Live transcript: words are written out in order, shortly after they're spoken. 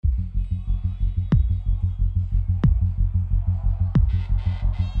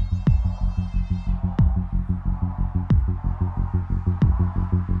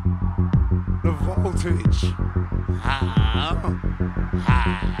voltage.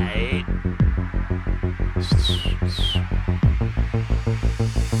 High.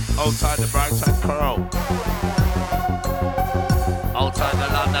 Outside the Brighton crew. Outside the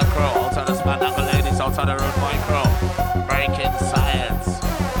London crew. Outside the Spandangle ladies. Outside the Road Boy crew. Breaking science.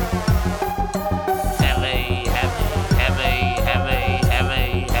 Heavy.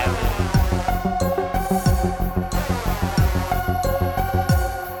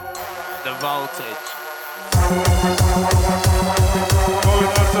 The voltage. Going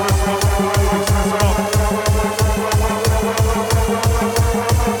out to the Spandangle ladies as well.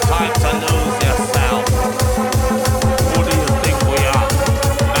 Time to lose yourself. Who do you think we are?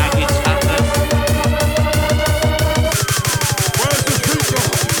 Maggie Chandler? Where's the speaker?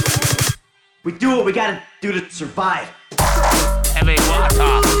 We do what we gotta do to survive. Heavy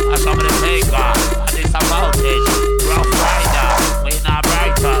water, a some of the finger, and it's a voltage. Rough rider, we not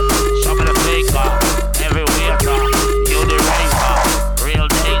Brighton. Some of the finger, heavy water, you the racer, real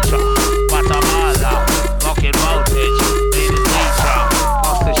danger. Guatemala, fucking voltage, be the teacher.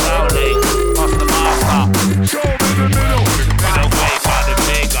 Must the shouting, must the master. Show me the middle. Middle finger, the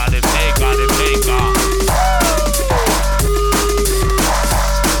finger, the finger, the finger.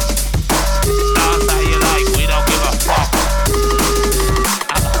 Dance how you like, we don't give a fuck.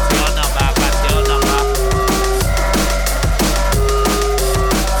 I got your number, I got your number.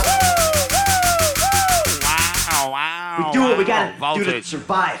 Wow. We do what we gotta do to Voltage.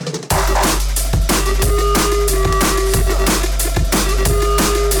 survive.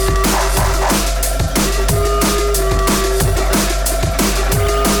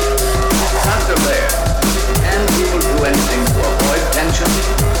 Santa Bear. And you will do anything to avoid tension?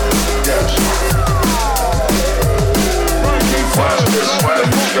 Yes.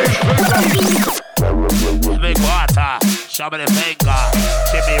 Big water, show me the finger,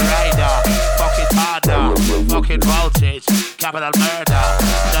 Jimmy Rider, fucking harder, fucking voltage, capital murder,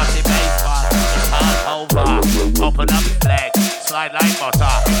 dirty basement, it's all over, open up your leg, slide like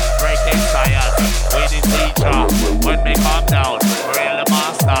butter, breaking science, we the teacher, when we come down, real the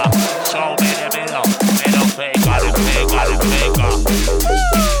master, show me the middle finger, the finger, the finger.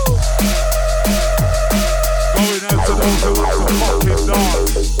 Going out to those who want to fucking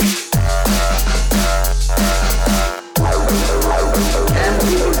dance. And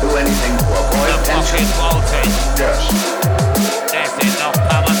you will do anything to avoid The tension? fucking voltage. Yes. There's enough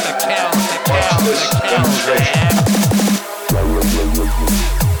power to kill,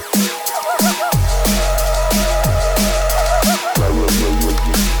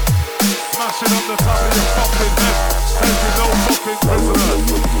 Smashing on the top of your fucking head. Taking no fucking prisoners.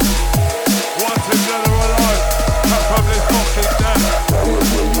 Wanted dead or alive. Preferably fucking dead.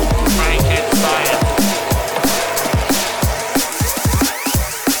 Breaking science.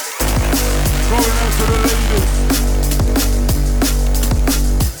 Going out to the ladies.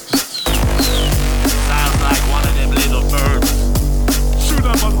 Sounds like one of them little birds. Shoot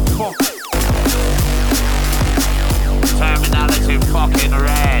that motherfucker. Terminology fucking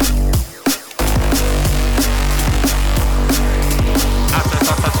red. After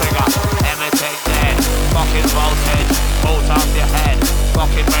such a trigger, everything dead. Fucking voltage, bolt off your head.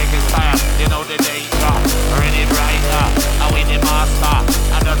 Fucking breaking fire, you know the danger. Ready brighter, I win the master.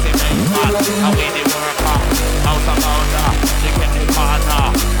 I don't see basement, I win the worker. Out of order, chicken the corner.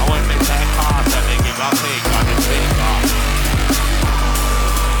 I win me take cars, let me give a finger, the finger.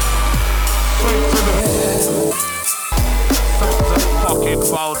 Straight to the Fucking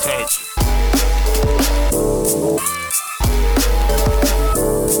voltage.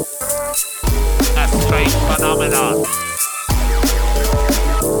 A strange phenomenon.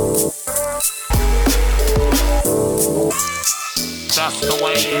 Just the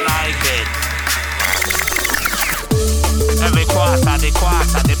way you like it. Every quarter,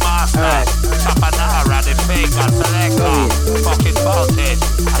 the master. Chapanara, the finger, selector. Fucking voltage.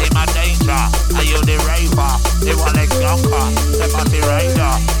 I'm a danger. Are you the raver? The one like Yonka. The party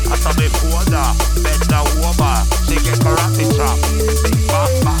rider. I saw me folder. Bend the over. She get karate chop. Big bop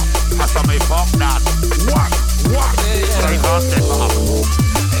bop. I saw me pop that. What? Straight on the top.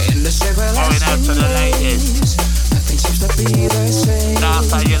 Going out to the ladies.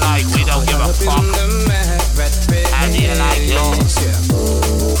 Dance how you like, we don't give a fuck. How do you like yours?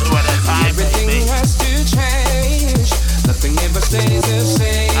 Two at a time, baby. Nothing ever stays the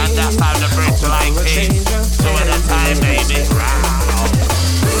same. And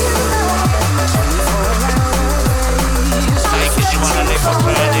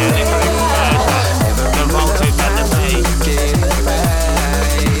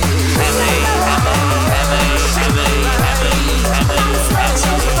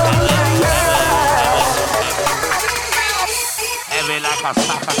like a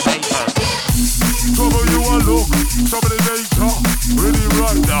sack of papers. Trouble you a look, some of the nature, really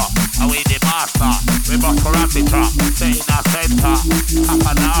right now. And we the master, we must karate chop, sit in our center,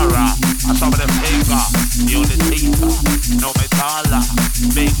 capanara, and some of the finger, you the teacher, no metala,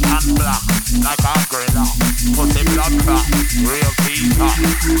 big and black, like a gorilla, put the blood clot, real teacher,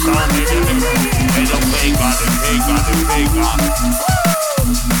 so many middle finger, the finger,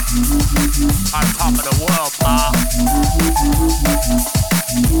 on top of the world, man.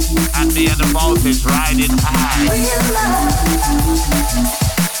 And me and the voltage riding high. Real love.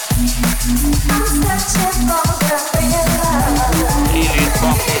 I'm searching for the real love. Healing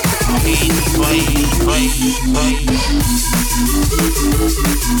pocket, heat, wait.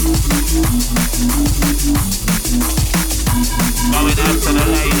 Going after the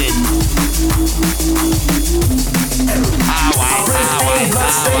ladies. Highway.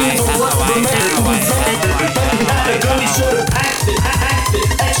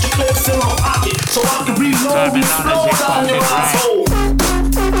 Extra clips in my pocket, so I can reload these flows out in my soul.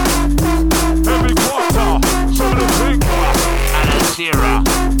 Every quarter, some of the big Al-Sira,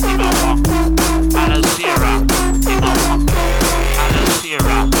 in my walk. Al-Sira, in my walk.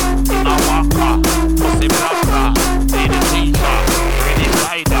 Al-Sira, in my walker. Pussy blocker, need a teacher. Ready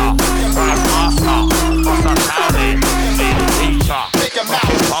rider, first master. What's a townie, need a teacher.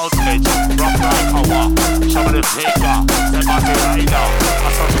 Fucking voltage, rock like a walk. Some of the figure, the body rider. I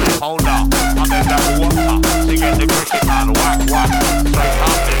touch the holder, I'm in the water. She get the cricket man, whack. Straight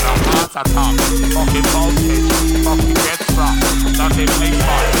up in the heart attack. Fucking voltage, fucking get struck. Nothing big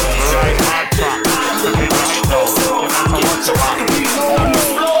fun, right hard track. Cricket right now, you matter what you want.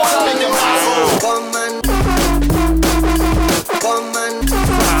 Sounds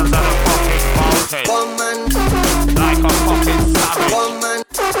of the fucking voltage. Like a fucking savage.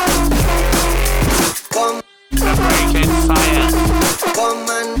 The breaking science.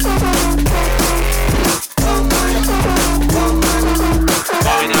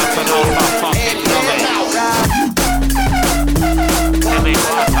 Going out to know for fucking loving. Heavy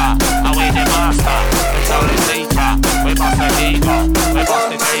water, and we the master. It's only teacher. We must the ego. We must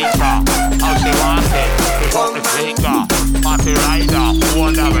the nature. How she want it. We got the finger. Party rider.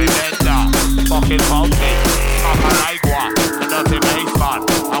 Wonder remender. Fucking voltage. Papa like one. The dirty bass man.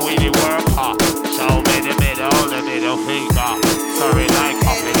 And we the worker. Show me the middle finger. Sorry like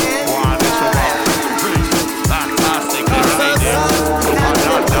coffee. One is a rock. Fantastic.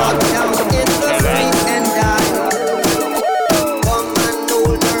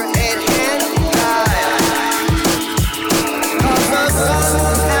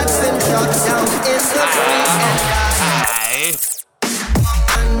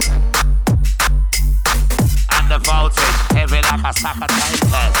 And the voltage heavy like a sack of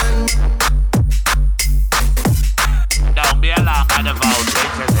papers. Don't be alarmed by the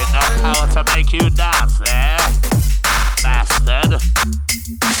voltage, there's enough power to make you dance there, bastard. And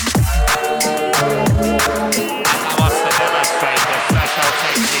I want to demonstrate the special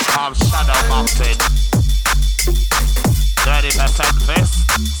technique called shadow boxing. 30% fist,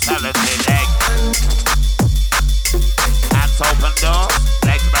 70 leg. Hands open doors,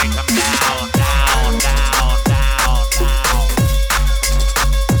 legs break them down.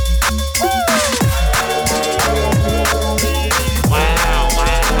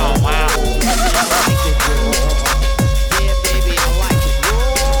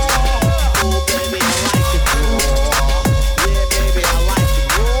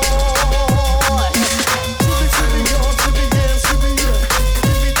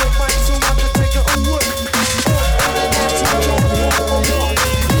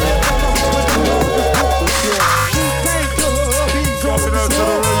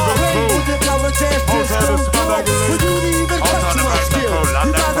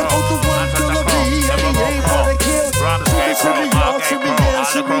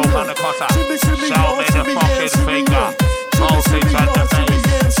 Show me the fucking finger. Voltage at the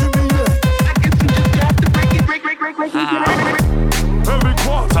base. every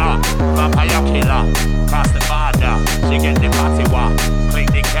quarter. Vampire killer. Cross the border. She get the body walk. Click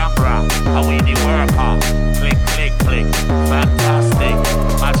the camera. And we the worker. Click. Fantastic.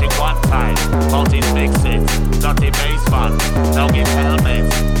 Magic one time. Multi fix it. Dirty baseball. Now give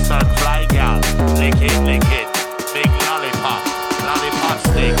helmet. Sun fly gal. Lick it. Big lollipop. Lollipop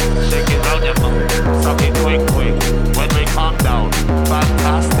stick. Shake it round your mouth. Suck it quick. When we come down.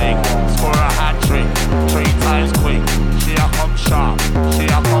 Fantastic. Score a hat trick. 3 times quick. She a come sharp. She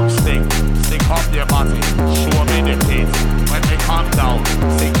a come stick. Stick up your body.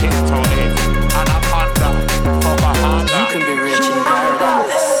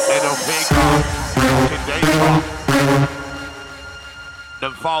 the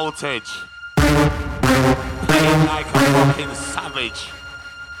voltage. Playing like a fucking savage.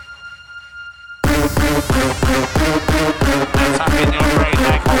 Attacking your brain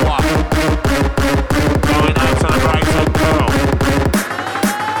like a what? Going out to the Brighton girl.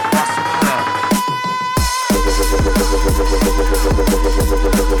 What's the matter?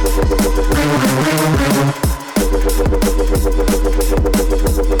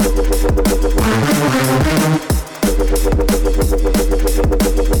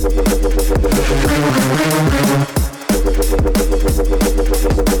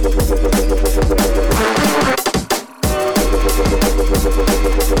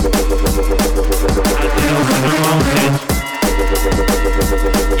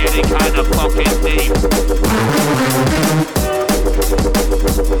 Getting kind of fucking deep.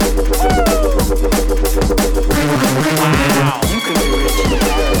 Wow. You can do it.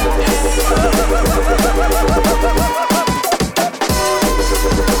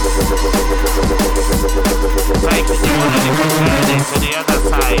 Taking you on a little journey to the other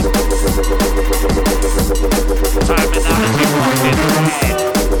side. Terminology fucking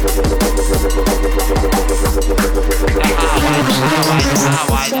red.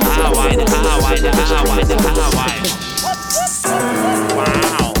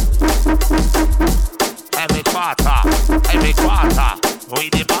 Wow. Every quarter, we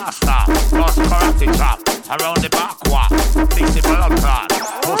the master. Lost karate chop, around the back walk. Fix the blood clot,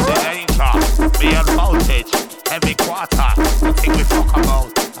 pussy danger. Be on voltage, every quarter. The thing we fuck about,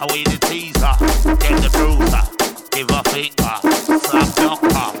 and we the teaser. Get the bruiser, give a finger. Slap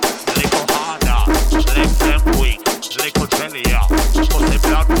doctor, little harder. Legs them weak, little jellier. Pussy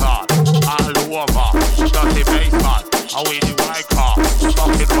blood clot, all over. Dirty basement, and we the white car.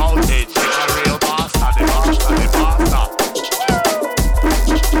 Fucking voltage, a real master, the master, the master.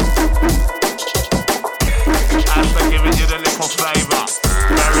 After giving you the little flavor,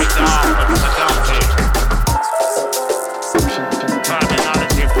 very dark and seductive.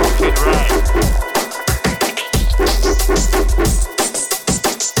 Terminology fucking right.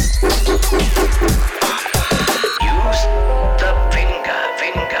 Use the finger.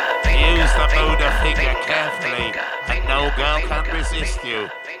 Use the Buddha finger carefully, and no girl can resist you,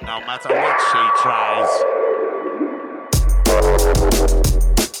 no matter what she tries.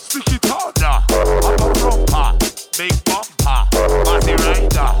 Sticky partner, I'm a romper, big bumper, body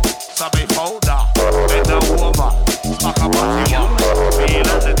rider, subby folder, bend over, smack a body one, feel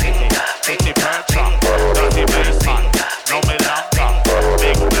on the titty, titty percher, dirty basement, no me longer,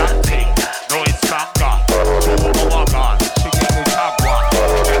 big black thing, no it's stronger, two over gun, she get the jaguar,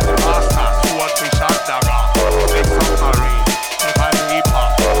 get the master, two or three shot dagger, big submarine, if I deeper,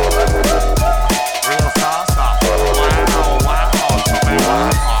 real salsa, wow, so me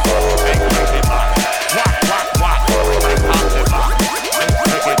rapper, big cricket man, whack, my party man, big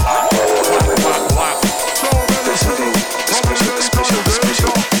cricket man, whack. So many things.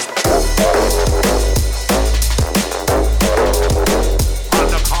 On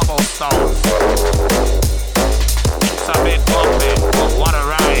the cobblestones. It's a bit bumpy, but what a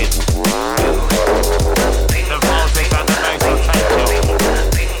ride. The voltage and the bass will take you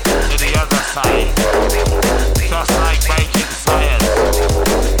to the other side. Just like baking science.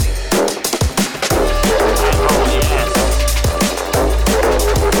 And oh yes.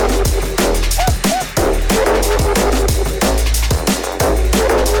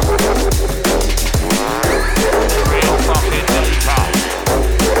 Real fucking data.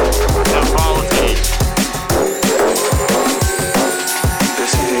 The voltage.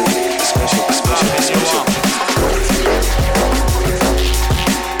 Fucking you up.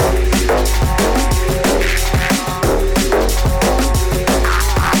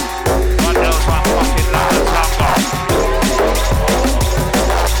 God knows what fucking loud jungle.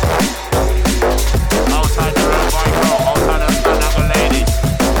 Outside the room, boy, girl. Outside the stand ladies.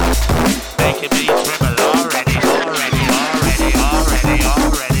 Making me dribble already.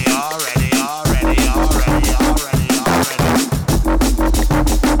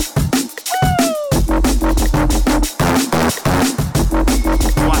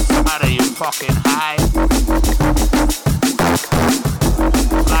 What's the matter, you fucking high?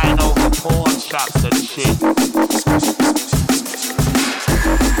 Flying over pawn shops and shit.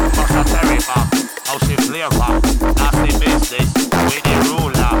 What's a terrible? How she flavor? Nasty business. We the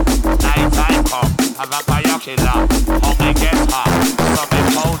ruler. Night time come. Have a binocular. Only get her. Some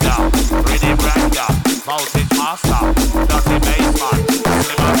powder. Ready bragger. Voltage master. Dirty basement.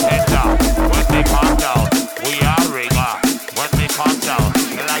 Slim and tender. When they come down, we are ringer. When they come down,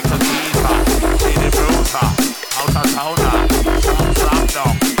 they like to teaser. See the bruiser. Out of towner. Slam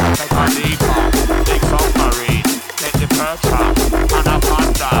down. Take a deeper. Big submarine. Take the percher. And a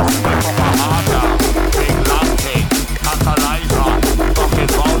fast, we pop a harder. Big long thing, catalyzer,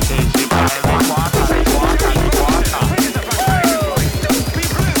 fucking voltage, you buy the quarter.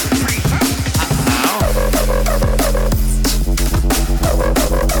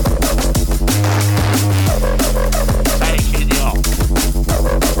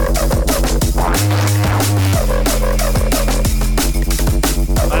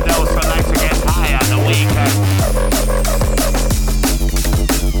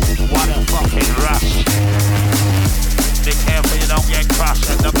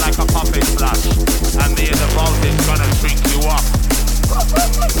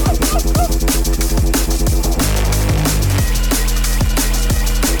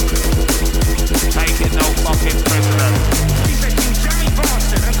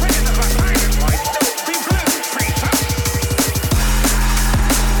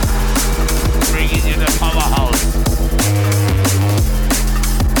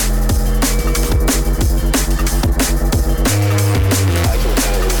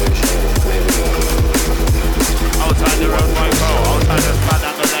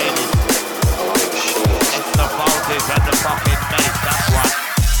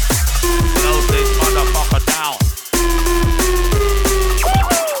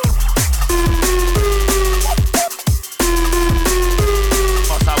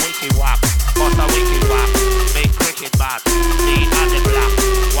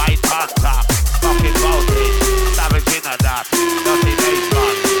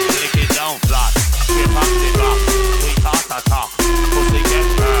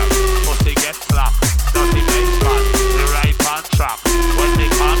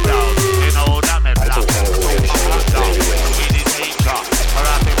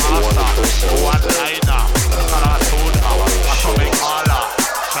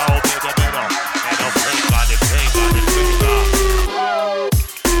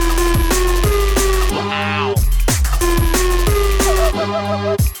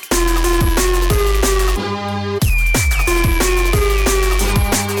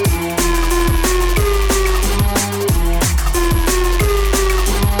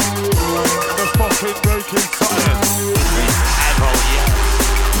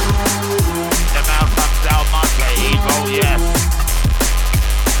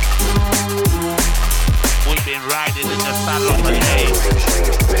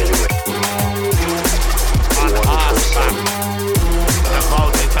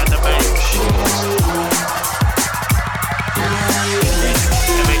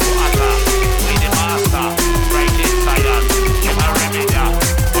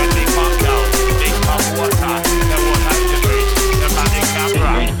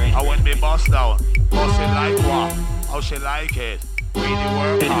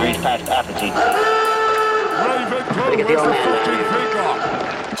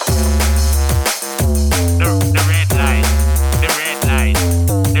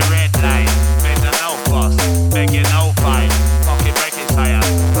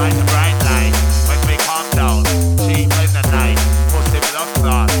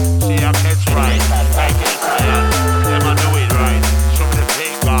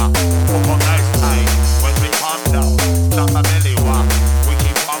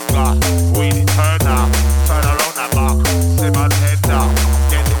 Turn around the back, see my head down.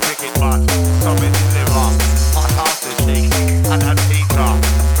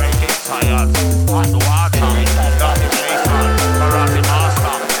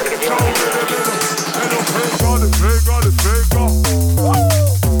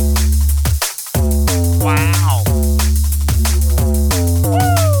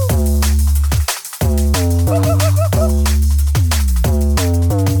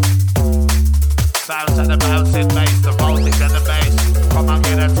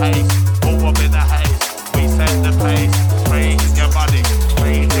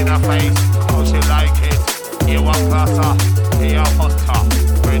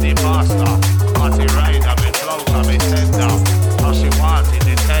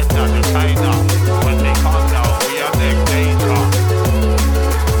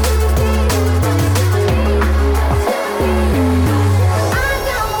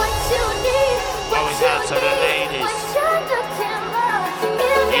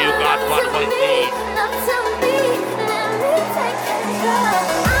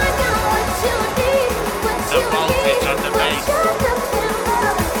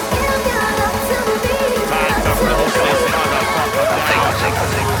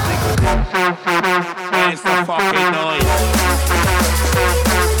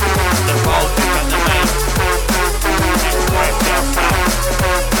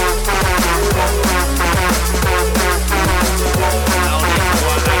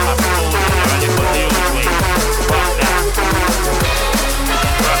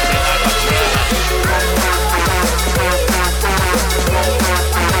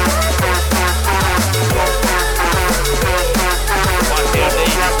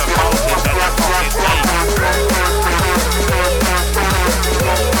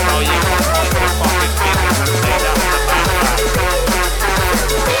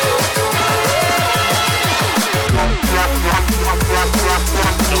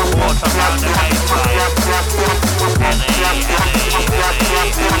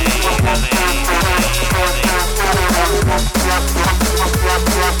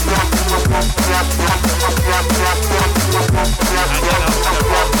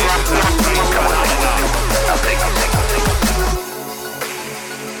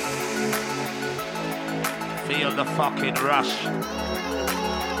 fucking rush.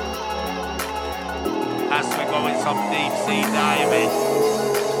 As we go in some deep sea diving,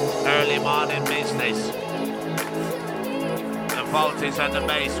 early morning business. The voltage and the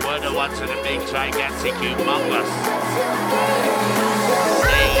bass were the ones with the big gigantic humongous.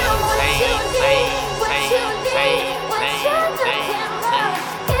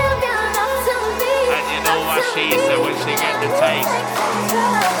 And you know what she said when she get the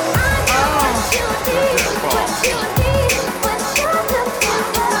taste.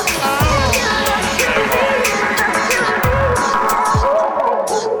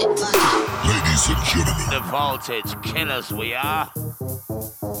 Ladies and gentlemen, The voltage killers we are. who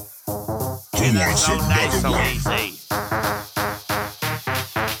wants No nice another so one? easy.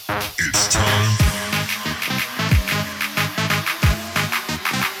 It's time.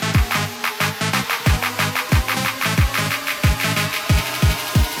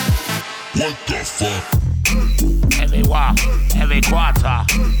 What the fuck? Every walk, every quarter,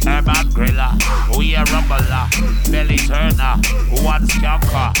 urban griller, we a rumbler, belly turner, one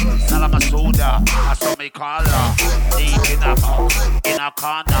skunker, Salamasuda, I saw me call her, deep in a box, in a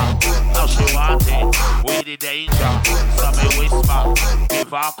corner, now she want it, we the danger, so me whisper, give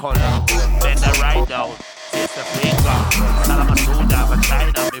her color, bend the right down, taste the finger, Salamasuda,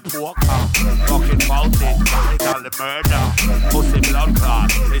 vagina, me poker, fucking fountain, it's all the murder, pussy blood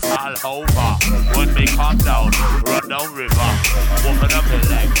clot, it's all over, when me come down, run down river, open up your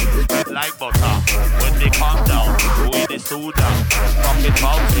leg, spread like butter. When they come down, we the Suda, fucking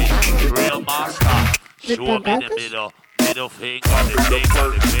fountain, real master. Show me the middle finger, the finger.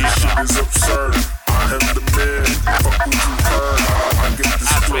 Is absurd. I am the man. Fuck what you heard. I get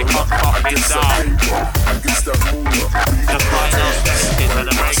this As we come fucking down, I get that moolah. the final stages of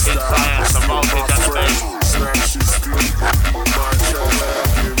the breaking science, the voltage and the bass. Smash your street. My Cadillac,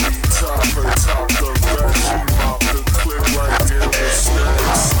 give me top the best. She mop the clip like in the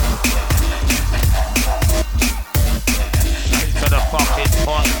snacks. To the fucking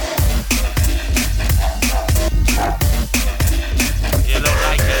point. You look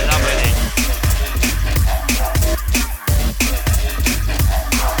like you're loving it.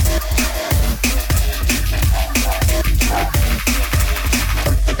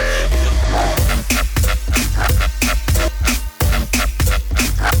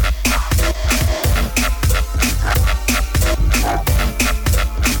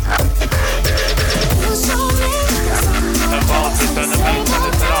 The voltage and the bass and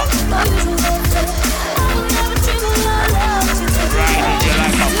the top. Riding you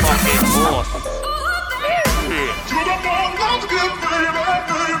like a fucking horse.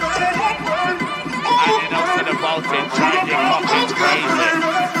 Adding up to the voltage, drive you fucking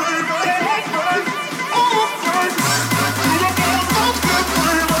crazy.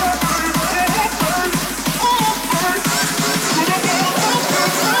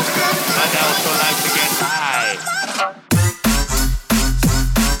 And I also like to get high.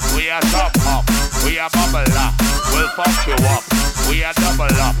 We are top up, we are bubble up, we'll fuck you up. We are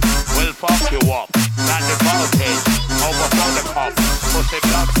double up, we'll fuck you up. Not the voltage, overflow the cup. Pussy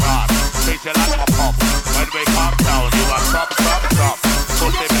blood clot, treat you like a pop. When we come down, you are stop.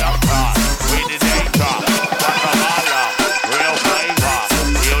 Pussy blood clot, we the danger. Guatemala, real flavor.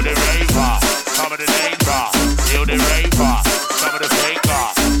 You the raver, some of the danger. You the raver, some of the faker.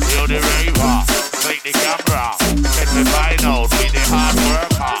 You the raver, take the camera. Get the vinyl, we the hard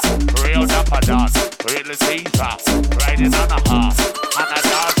worker. Real dapper dot, real teaser. Riding on a heart, and a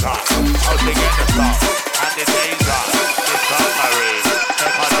daughter. How to get the stuff, and the danger. The submarine,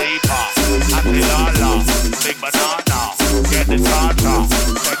 take a deeper. And the lala, big banana. Get the tartar,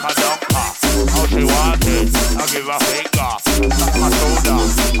 take a dunker. How she want it, I give a finger. Suck my soda,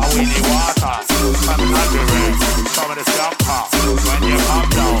 I win the water. Some Nigeria, some of the skunker. When you come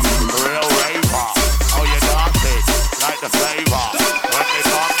down, real raver. How you dance it, like the flavor. When they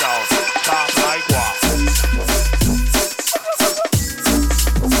come down, sharp like what?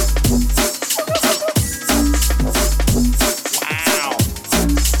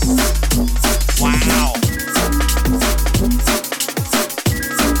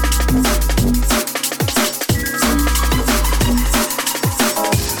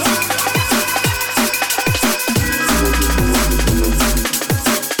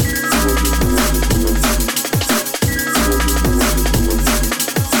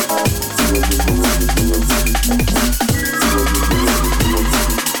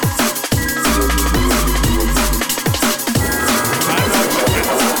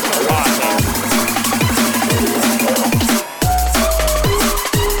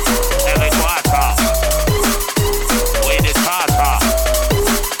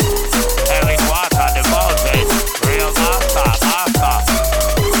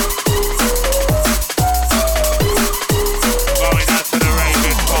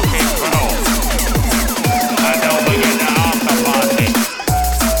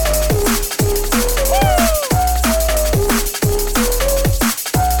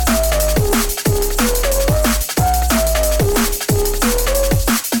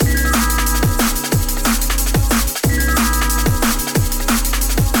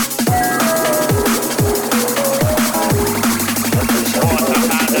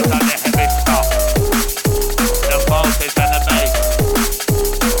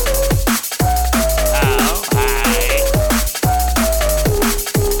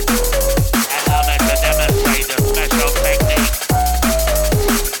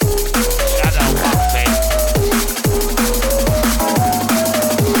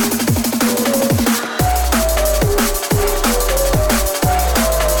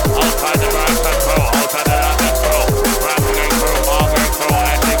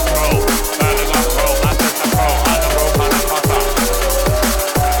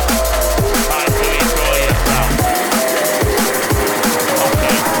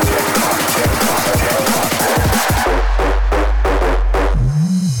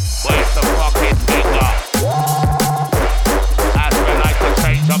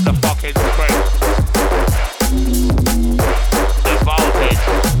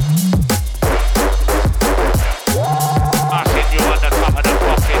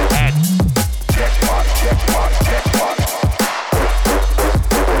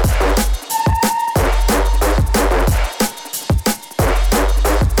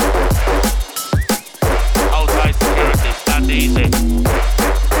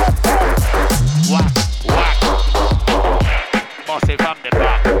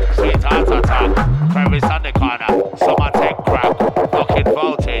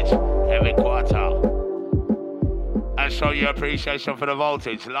 appreciation for the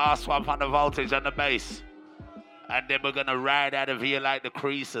voltage. Last one from the voltage and the bass. And then we're gonna ride out of here like the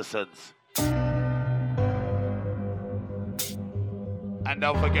Creasons. And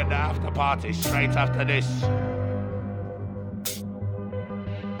don't forget the after party straight after this.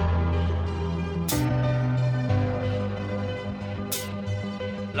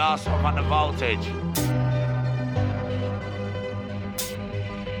 Last one on the voltage.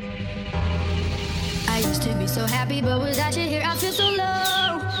 I used to be so happy, but without you here, I feel so low.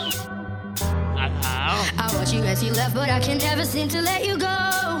 I watch you as you left, but I can never seem to let you go.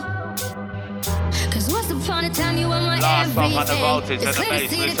 Cause once upon a time, you were my last everything. On the voltage It's and the clear to bass,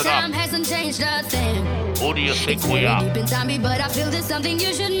 see the listen time up. hasn't changed a thing. Who do you think It's we very are? deep inside me, but I feel there's something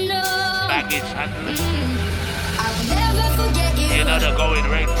you should know. Baggage handling. I will never forget you. You know the going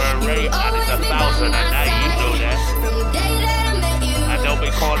rate for a rate, and it's 1,000, and now you know that. From the day that I met you, And don't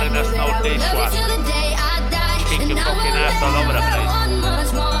be calling us no dishwasher. Kick your fucking ass all over the place.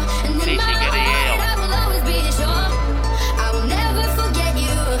 See, she get a yell. I will always be sure. I will never forget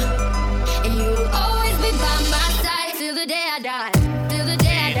you. And you will always be by my side. Till the day I die. Till the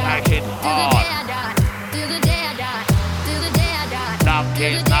day I die. Like it Till the hard. day I die. Till the day I die. Till the day I die.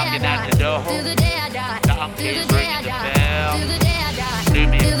 Donkeys knocking at the door. Till the day I die. Donkeys Till the day I ringing the die. bell. Till the day I die. Do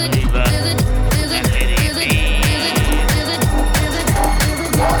me a Till the favor. till the till the And anything.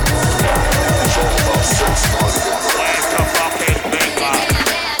 Where's the fucking finger?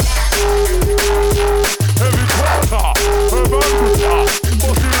 Heavy quarter, hermanguta,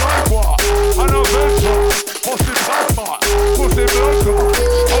 pussy like what? An adventure, pussy papa, pussy blanca,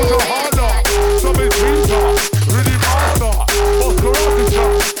 out of harder, some is pizza, really master, boss karate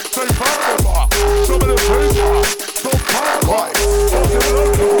shop, say papa, some of the paper, some papa, pussy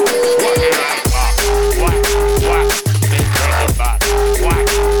blanca. Whack, big breaking back. Whack,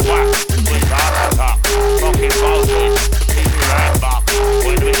 with heart attack. Fucking voltage, hit me right back.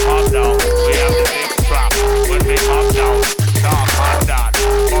 When we come down, we have the big strap. When we come down, dark hard that.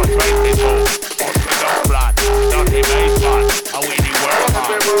 For 22, bust me down flat. Dirty bass man, and we the work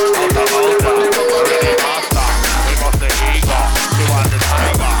hard. Out of order, already master. We must the eagle, she want the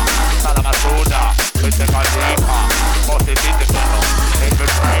tiger. Salamasuda, we take a deeper. Bust it in the middle, every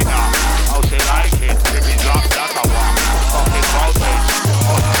trainer. How she like it, if we drop that a walk. Fucking voltage,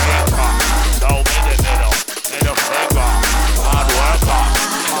 hot maker. Down in the middle finger. Hard worker,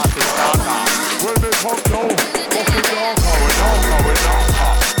 party starter. When they come down, pussy darker, we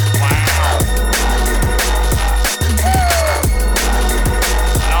darker. Wow.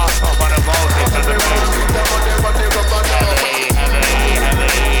 Last up on the voltage and the bass.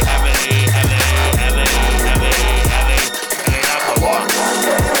 Heavy. And that's a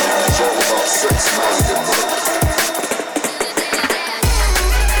walk.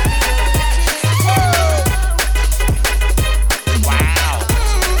 Wow.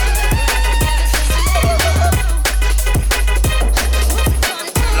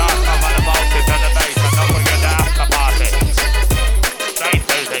 Last time on the voltage and the bass, and don't forget the after party. Straight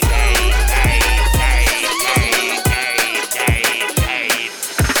to the gate.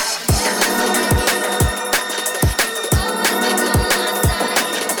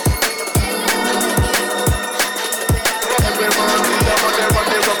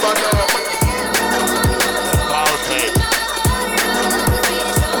 Voltage.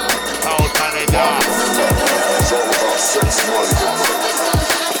 Totally dark.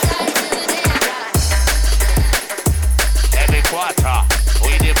 Every quarter,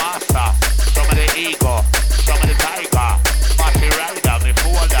 we the master. Some of the ego, some of the tiger. Party rider, me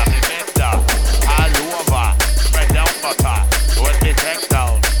folder, me mender. All over, spread down butter. When me take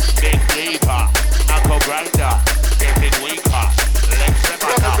down, big lever. Knuckle grinder, getting weaker. Legs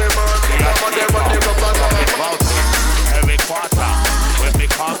sematter. Every quarter, when me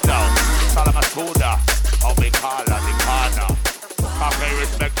calm down. Salamasuda, how me call at the corner. Pay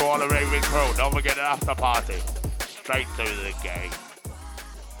respect to all the raving crew. Don't forget the after party. Straight to the game.